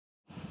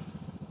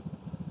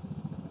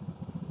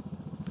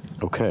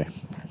Okay,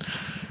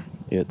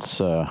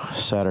 it's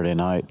Saturday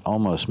night,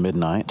 almost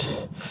midnight,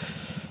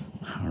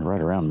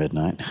 right around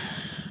midnight.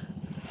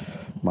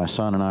 My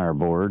son and I are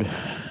bored,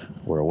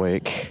 we're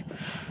awake,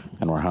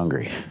 and we're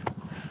hungry.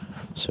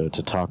 So it's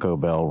a Taco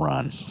Bell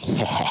run.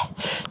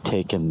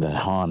 Taking the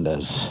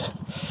Hondas.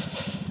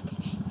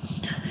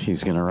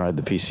 He's going to ride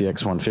the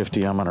PCX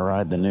 150. I'm going to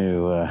ride the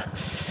new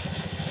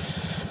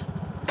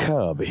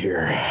Cub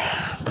here.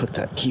 Put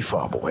that key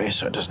fob away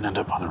so it doesn't end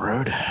up on the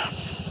road.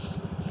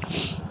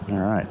 All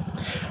right.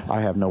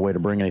 I have no way to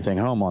bring anything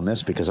home on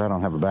this because I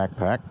don't have a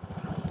backpack.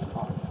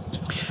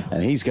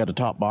 And he's got a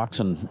top box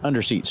and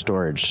underseat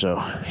storage, so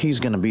he's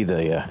going to be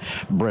the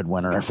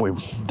breadwinner if we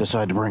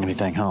decide to bring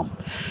anything home.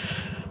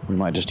 We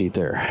might just eat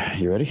there.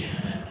 You ready?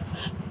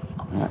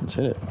 All right, let's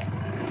hit it.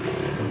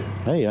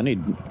 Hey, I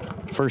need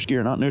first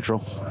gear, not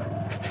neutral.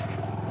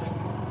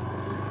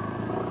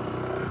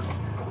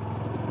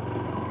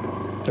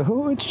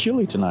 Oh, it's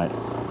chilly tonight.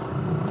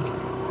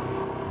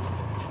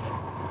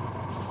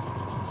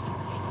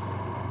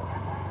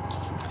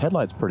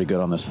 Headlight's pretty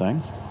good on this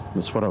thing.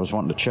 That's what I was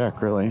wanting to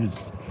check, really.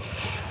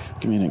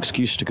 Give me an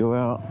excuse to go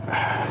out.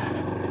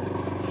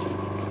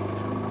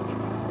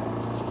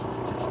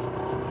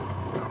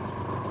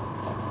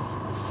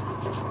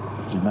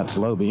 And that's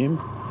low beam.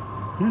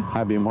 Yeah,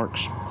 high beam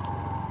works.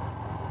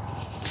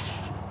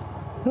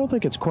 I don't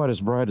think it's quite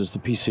as bright as the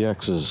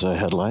PCX's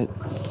headlight.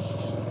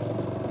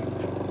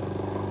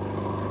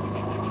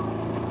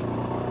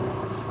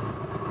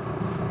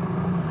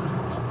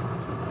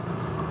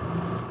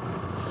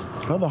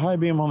 Well, the high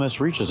beam on this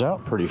reaches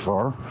out pretty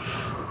far.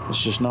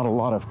 It's just not a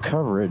lot of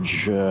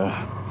coverage.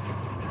 I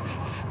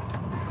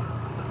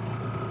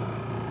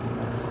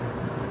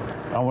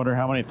wonder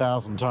how many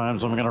thousand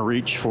times I'm going to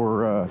reach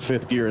for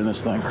fifth gear in this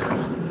thing.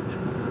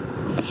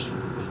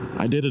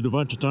 I did it a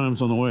bunch of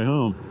times on the way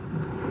home.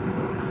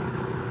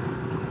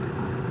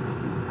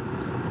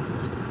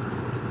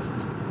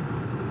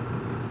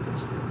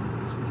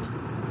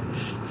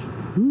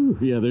 Whew,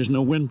 yeah, there's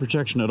no wind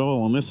protection at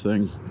all on this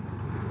thing.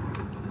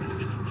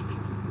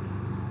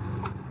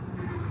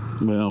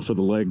 Well, for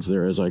the legs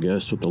there is, I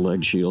guess, with the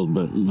leg shield,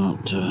 but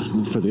not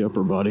for the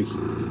upper body.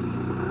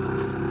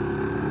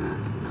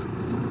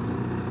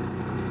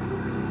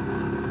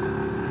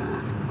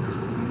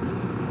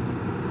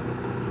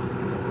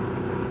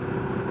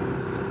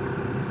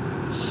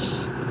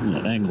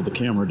 Yeah, angle the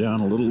camera down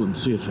a little and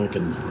see if I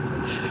can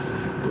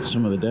get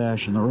some of the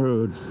dash in the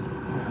road.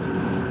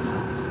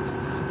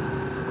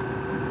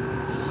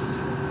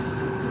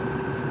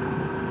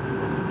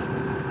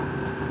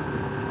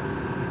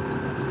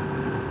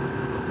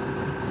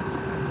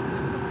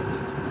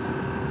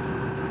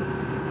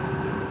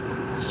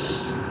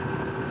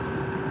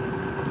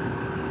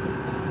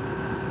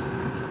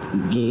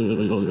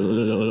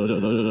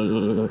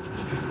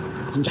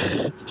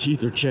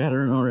 Teeth are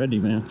chattering already,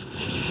 man.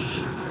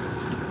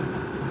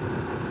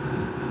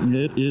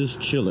 It is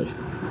chilly.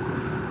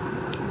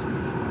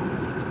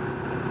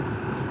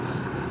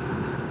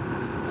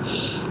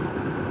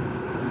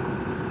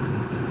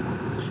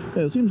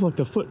 Yeah, it seems like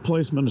the foot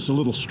placement is a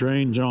little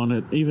strange on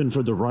it, even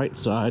for the right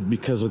side,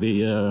 because of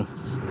the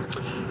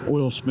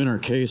oil spinner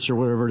case or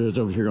whatever it is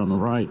over here on the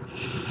right.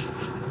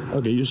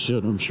 I'll get used to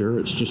it, I'm sure.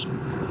 It's just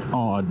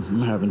odd.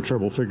 I'm having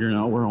trouble figuring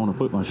out where I want to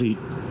put my feet.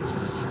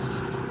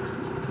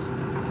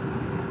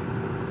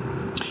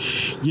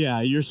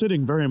 Yeah, you're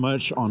sitting very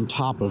much on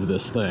top of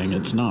this thing.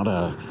 It's not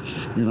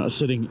you're not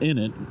sitting in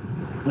it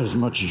as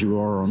much as you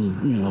are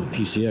on, the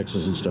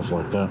PCXs and stuff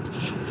like that.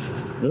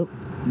 Yep,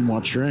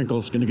 watch your ankle,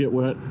 it's gonna get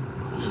wet.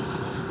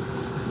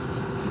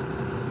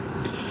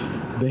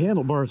 The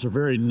handlebars are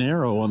very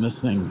narrow on this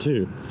thing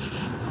too.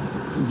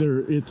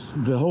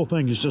 The whole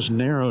thing is just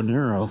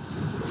narrow.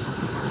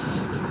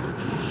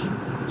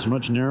 It's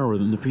much narrower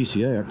than the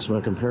PCX by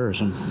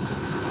comparison.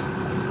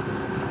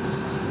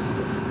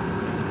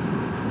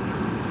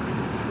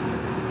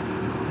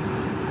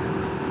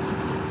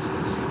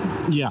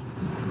 Yeah,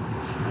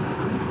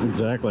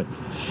 exactly.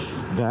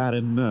 That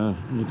and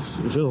it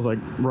feels like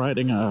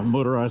riding a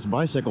motorized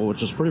bicycle,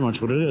 which is pretty much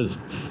what it is.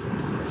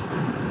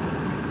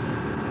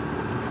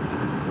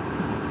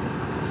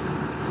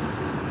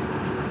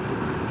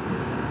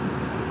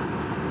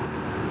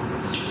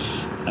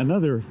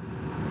 Another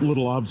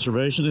little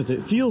observation is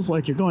it feels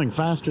like you're going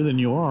faster than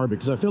you are,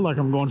 because I feel like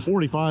I'm going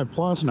 45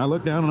 plus and I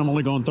look down and I'm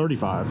only going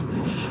 35.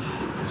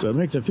 So it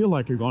makes it feel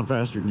like you're going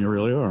faster than you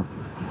really are.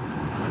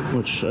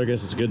 Which I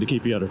guess is good to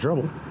keep you out of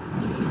trouble.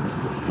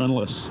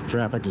 Unless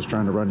traffic is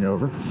trying to run you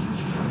over.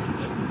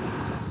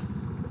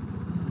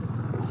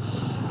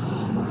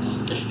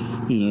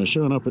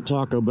 Showing up at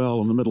Taco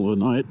Bell in the middle of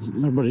the night,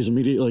 everybody's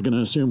immediately going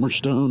to assume we're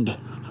stoned.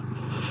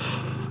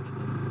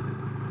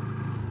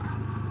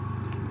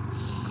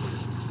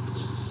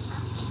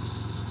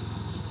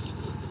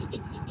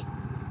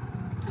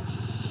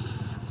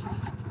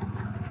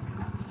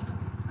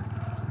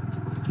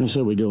 I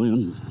said we go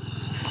in.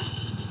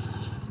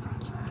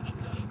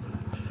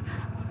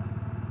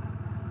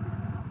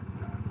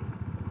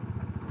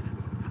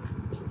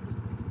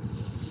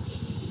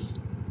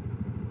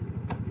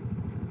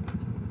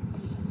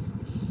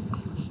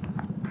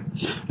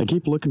 I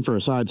keep looking for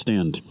a side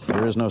stand.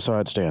 There is no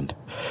side stand.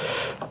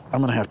 I'm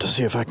going to have to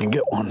see if I can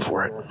get one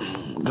for it.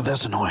 But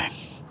that's annoying.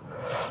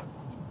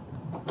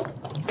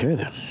 Okay,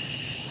 then.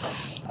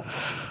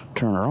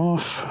 Turn her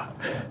off.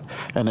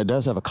 And it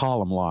does have a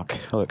column lock.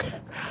 Look,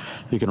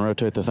 you can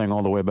rotate the thing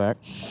all the way back.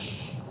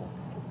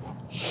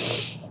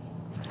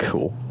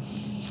 Cool.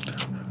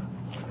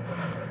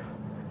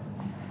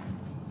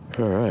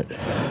 All right.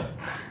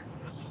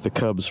 The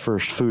Cubs'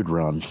 first food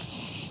run.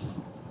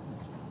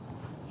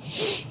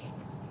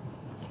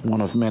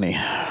 One of many.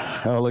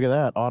 Oh, look at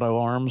that. Auto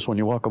arms when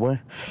you walk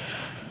away.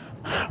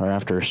 Or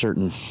after a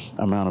certain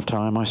amount of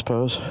time, I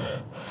suppose.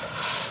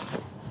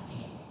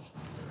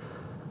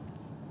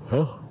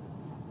 Well,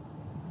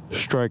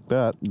 strike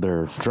that.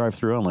 They're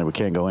drive-through only. We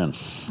can't go in.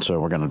 So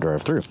we're going to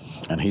drive through.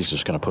 And he's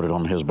just going to put it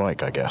on his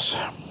bike, I guess.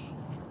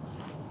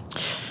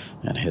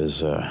 And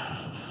his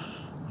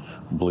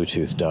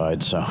Bluetooth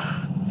died, so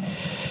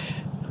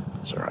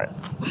it's all right.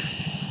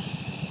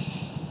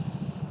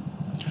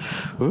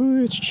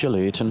 Ooh, it's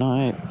chilly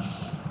tonight.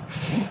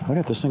 I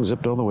got this thing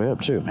zipped all the way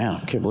up, too. Man, I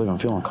can't believe I'm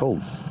feeling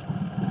cold.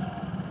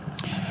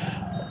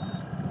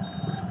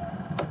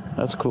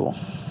 That's cool.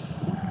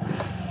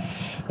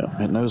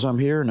 It knows I'm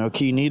here, no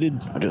key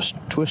needed. I just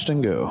twist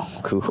and go.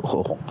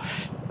 Cool.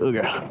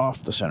 Okay,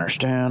 off the center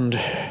stand.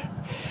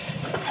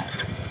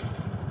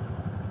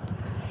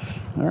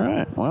 All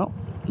right, well,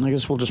 I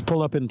guess we'll just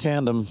pull up in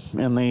tandem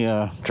in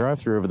the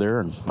drive-thru over there,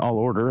 and I'll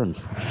order, and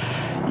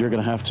you're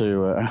going to have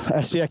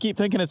to... see, I keep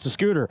thinking it's a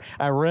scooter.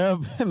 I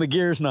rev, and the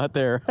gear's not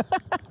there.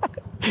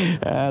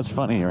 That's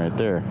funny right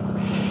there.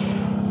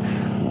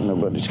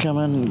 Nobody's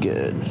coming.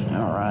 Good.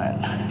 All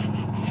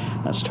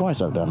right. That's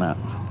twice I've done that.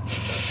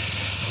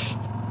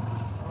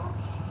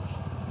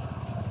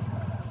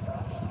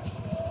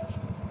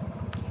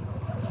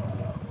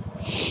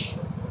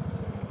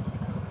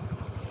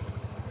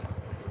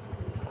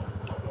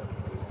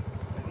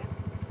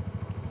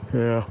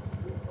 Yeah.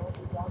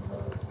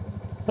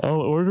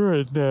 I'll order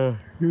it.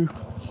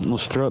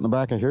 Let's throw it in the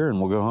back of here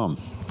and we'll go home.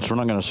 So we're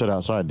not going to sit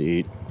outside to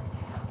eat.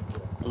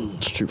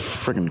 It's too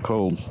freaking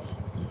cold.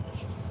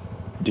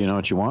 Do you know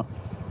what you want?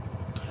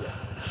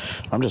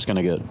 I'm just going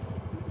to get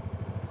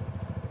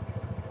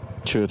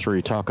 2 or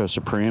 3 taco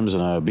supremes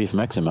and a beef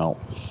Mexi melt.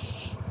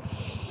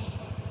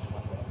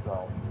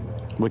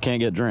 We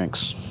can't get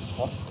drinks.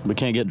 We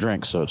can't get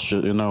drinks, so it's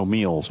just no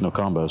meals, no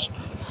combos.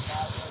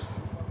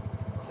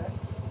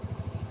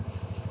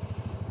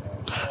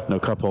 No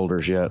cup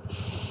holders yet.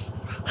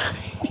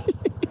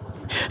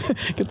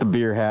 Get the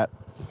beer hat.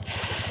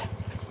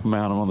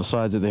 Mount them on the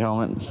sides of the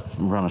helmet.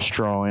 Run a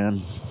straw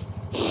in.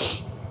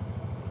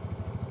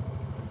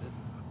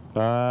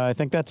 I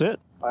think that's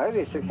it. All right,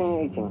 16,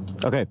 18.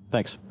 Okay,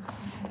 thanks.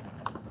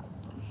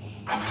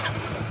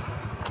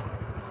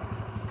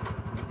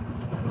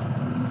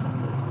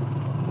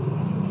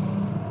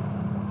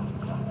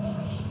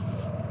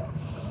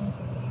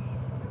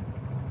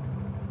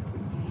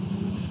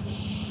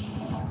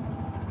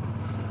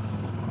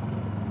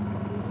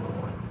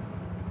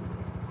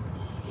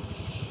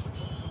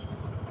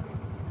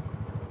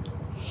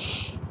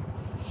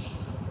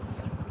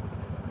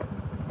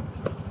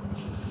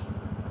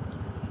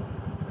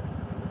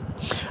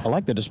 I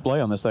like the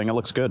display on this thing. It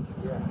looks good.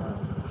 Yeah, it's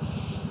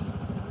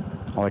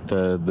nice. I like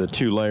the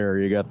 2-layer.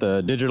 You got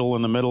the digital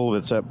in the middle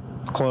that's up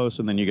close,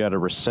 and then you got a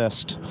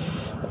recessed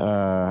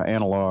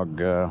analog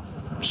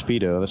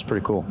speedo. That's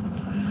pretty cool.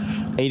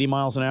 80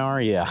 miles an hour?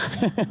 Yeah.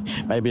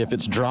 Maybe if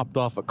it's dropped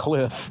off a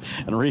cliff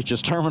and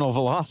reaches terminal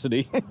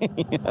velocity.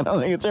 I don't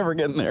think it's ever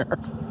getting there.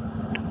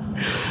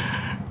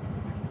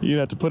 You'd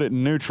have to put it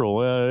in neutral.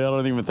 I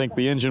don't even think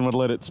the engine would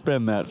let it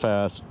spin that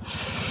fast.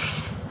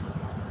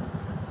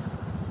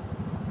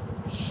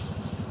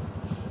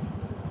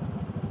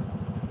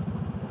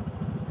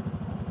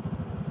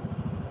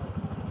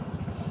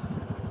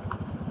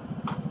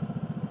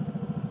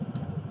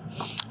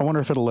 I wonder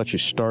if it'll let you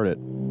start it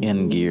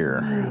in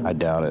gear. I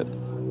doubt it.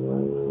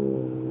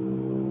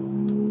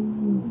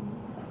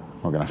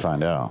 We're going to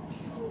find out.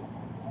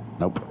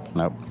 Nope,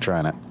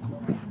 trying it.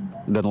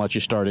 Doesn't let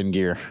you start in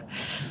gear.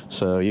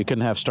 So you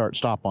couldn't have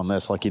start-stop on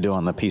this like you do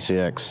on the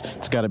PCX.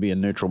 It's got to be in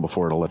neutral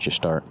before it'll let you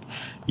start.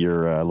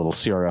 Your little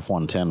CRF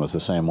 110 was the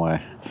same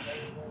way.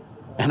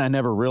 And I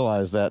never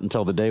realized that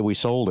until the day we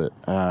sold it.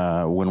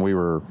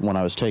 When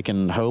I was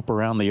taking Hope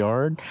around the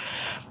yard,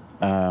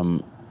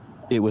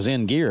 it was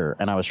in gear,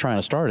 and I was trying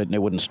to start it, and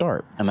it wouldn't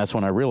start. And that's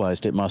when I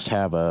realized it must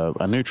have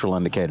a neutral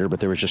indicator, but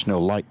there was just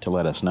no light to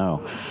let us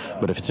know.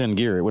 But if it's in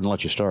gear, it wouldn't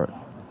let you start.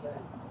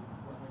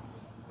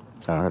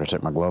 I got to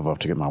take my glove off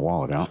to get my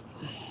wallet out.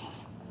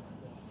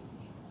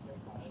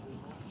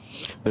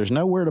 There's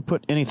nowhere to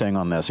put anything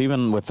on this.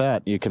 Even with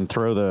that, you can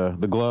throw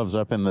the gloves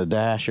up in the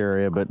dash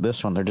area, but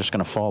this one, they're just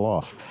going to fall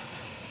off.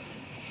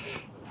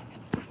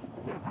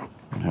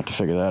 I have to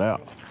figure that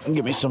out.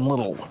 Give me some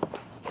little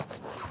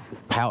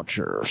pouch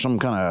or some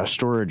kind of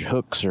storage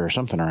hooks or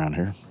something around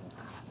here.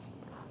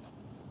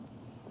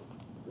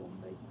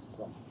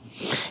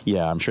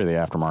 Yeah, I'm sure the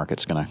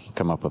aftermarket's going to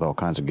come up with all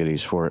kinds of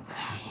goodies for it.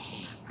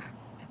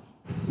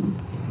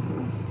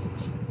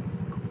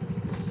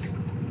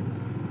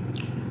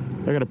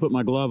 I gotta put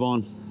my glove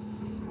on.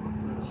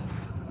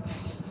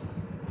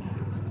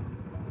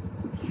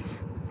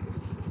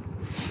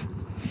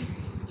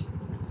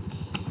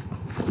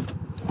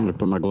 I'm gonna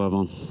put my glove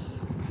on.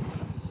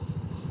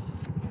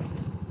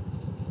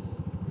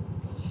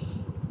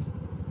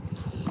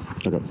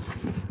 Okay.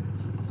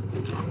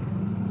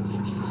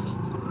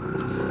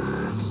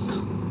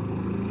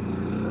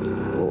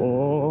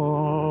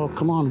 Oh,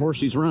 come on,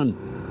 horsies, run.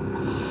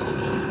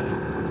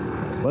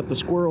 Let the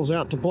squirrels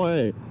out to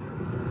play.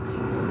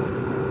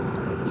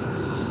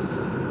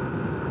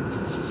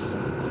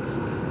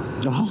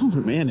 Oh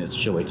man, it's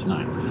chilly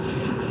tonight.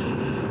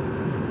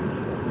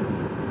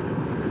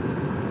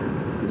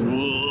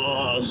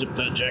 Whoa, zip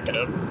that jacket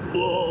up.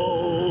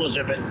 Whoa,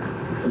 zip it.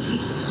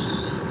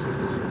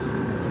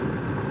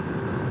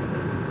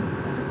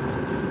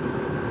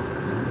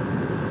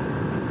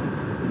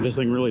 This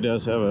thing really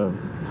does have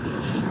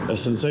a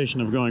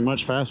sensation of going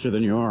much faster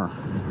than you are.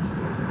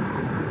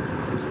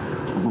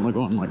 I'm only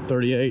going like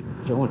 38.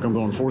 I feel like I'm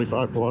going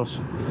 45 plus.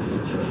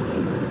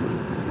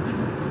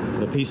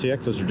 The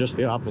PCXs are just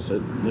the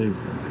opposite. They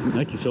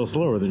make you feel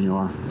slower than you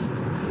are.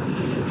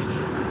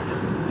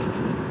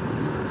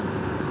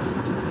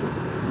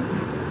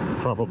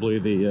 Probably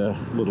the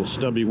little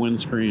stubby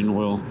windscreen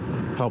will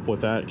help with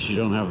that because you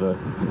don't have the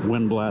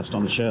wind blast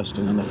on the chest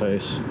and in the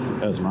face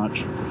as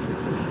much.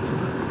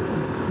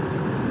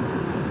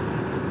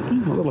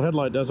 The little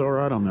headlight does all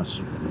right on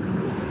this.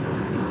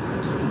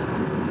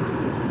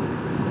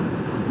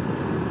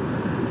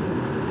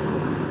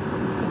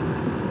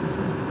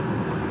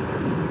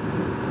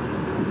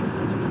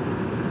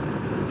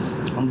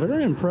 I'm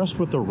very impressed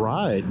with the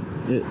ride.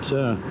 It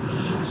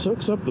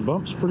soaks up the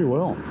bumps pretty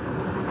well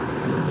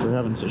for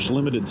having such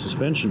limited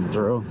suspension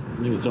throw.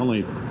 I think it's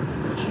only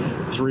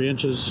 3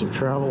 inches of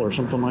travel or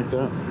something like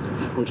that,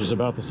 which is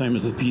about the same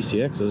as the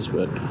PCX's,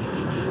 but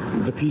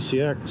the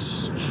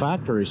PCX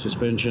factory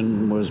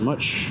suspension was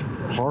much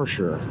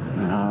harsher.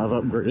 I've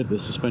upgraded the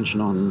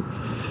suspension on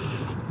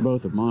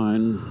both of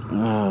mine,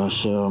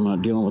 so I'm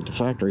not dealing with the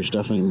factory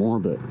stuff anymore,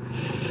 but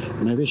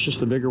maybe it's just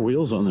the bigger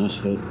wheels on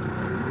this that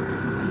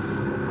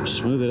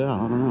smooth it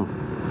out. I don't know.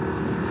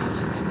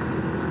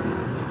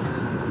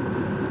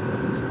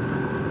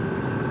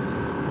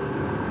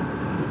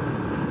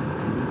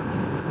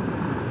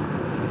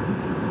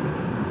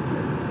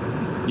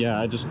 Yeah,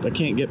 I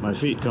can't get my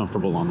feet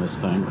comfortable on this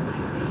thing.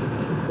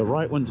 The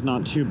right one's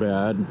not too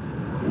bad.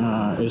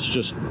 It's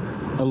just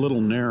a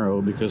little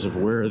narrow because of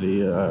where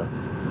the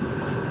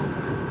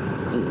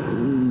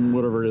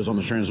whatever it is on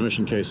the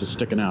transmission case is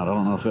sticking out. I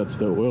don't know if that's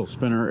the wheel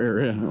spinner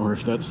area or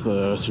if that's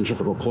the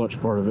centrifugal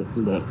clutch part of it,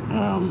 but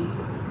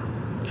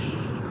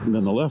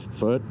then the left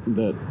foot,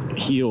 that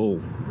heel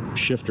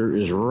shifter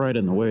is right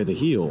in the way of the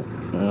heel.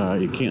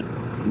 You can't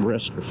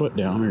rest your foot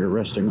down or you're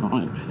resting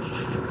on it,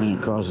 and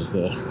it causes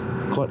the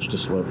clutch to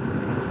slip.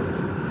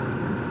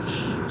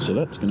 So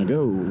that's gonna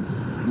go.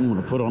 I'm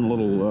gonna put on a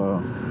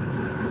little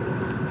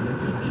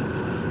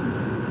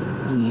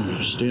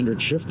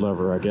standard shift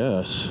lever, I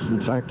guess.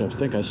 In fact, I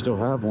think I still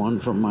have one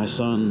from my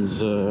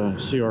son's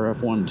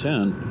CRF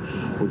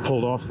 110. We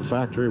pulled off the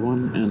factory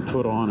one and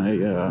put on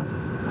a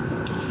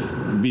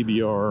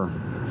BBR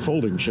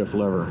folding shift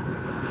lever.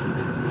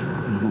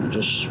 And I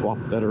just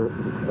swapped that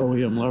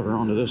OEM lever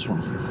onto this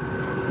one.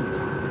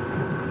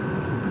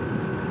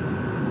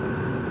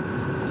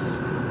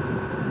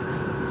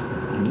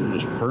 And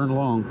just purring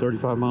along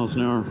 35 miles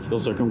an hour.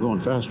 Feels like I'm going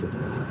faster.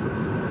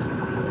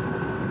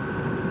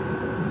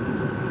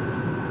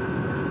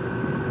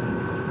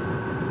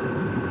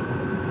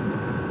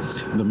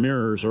 The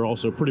mirrors are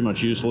also pretty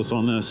much useless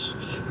on this.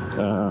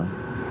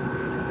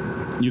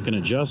 You can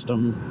adjust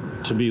them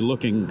to be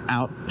looking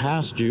out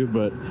past you,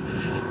 but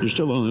you're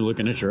still only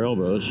looking at your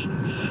elbows.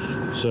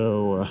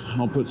 So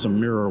I'll put some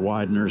mirror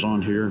wideners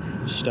on here,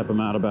 step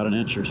them out about 1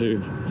 inch or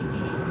 2.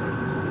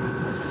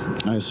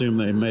 I assume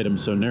they made them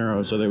so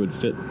narrow so they would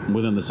fit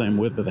within the same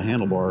width of the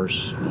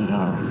handlebars.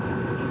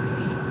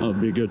 It would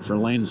be good for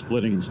lane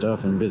splitting and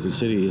stuff in busy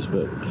cities,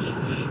 but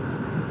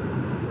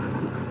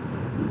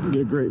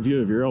get a great view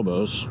of your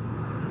elbows.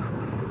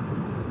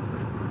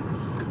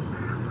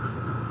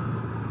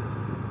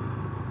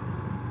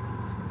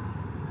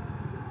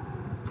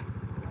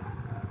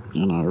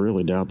 And I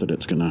really doubt that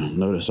it's going to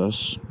notice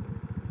us.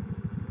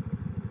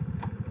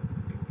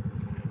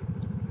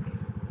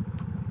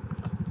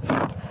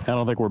 I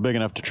don't think we're big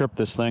enough to trip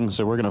this thing,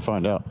 so we're going to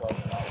find out.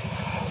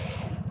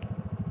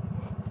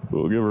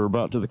 We'll give her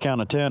about to the count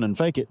of 10 and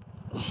fake it.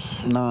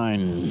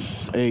 9,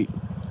 8,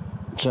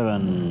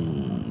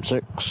 7,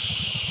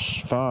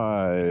 6,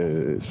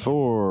 5,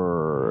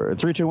 4,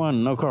 3, 2,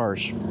 1, no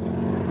cars.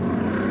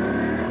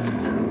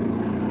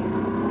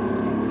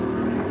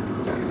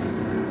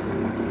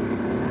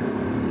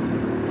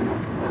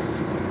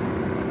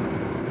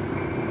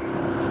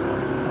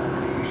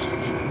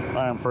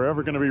 I am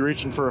forever going to be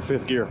reaching for a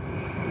 5th gear.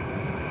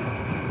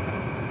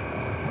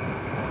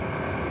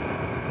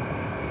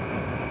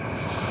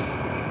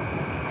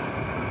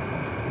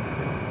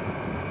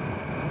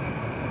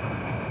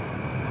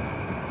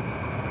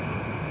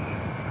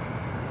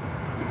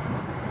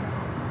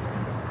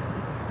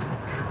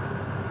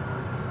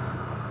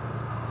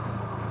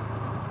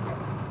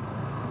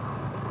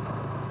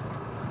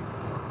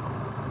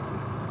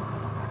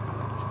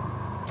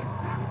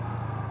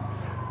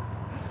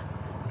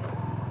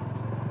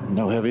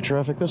 No heavy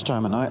traffic this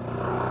time of night.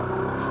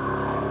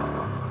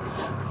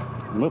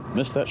 Whoop,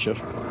 missed that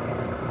shift.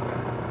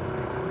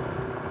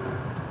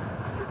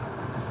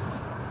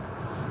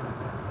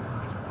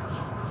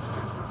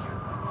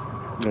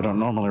 I don't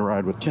normally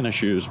ride with tennis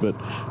shoes, but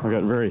I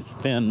got very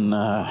thin, what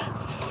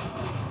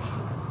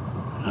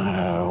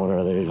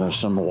are they? There's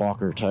some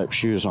walker type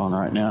shoes on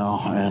right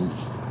now, and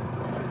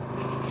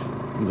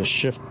the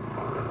shift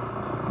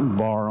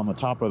bar on the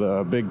top of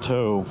the big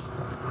toe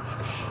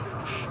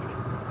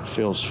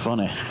feels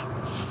funny.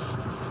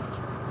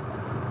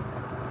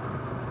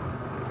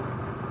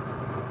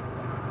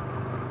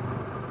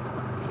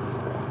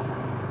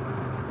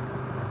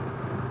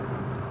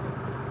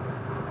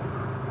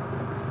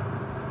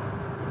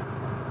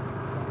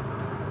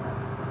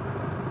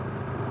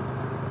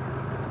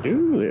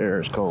 Ooh, the air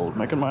is cold,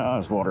 making my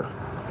eyes water.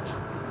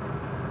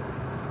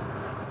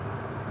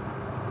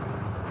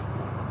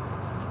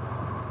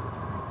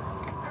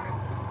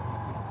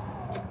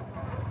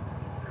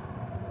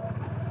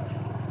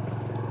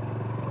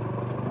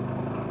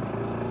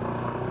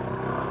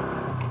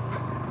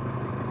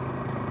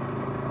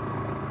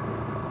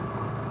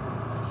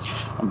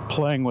 I'm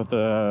playing with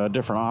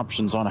different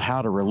options on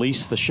how to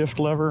release the shift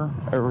lever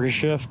every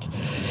shift.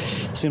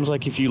 Seems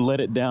like if you let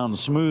it down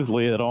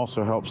smoothly, it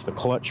also helps the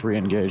clutch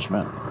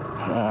re-engagement.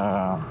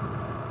 A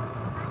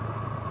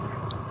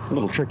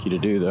little tricky to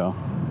do though,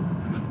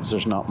 because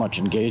there's not much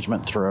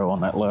engagement throw on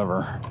that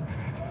lever.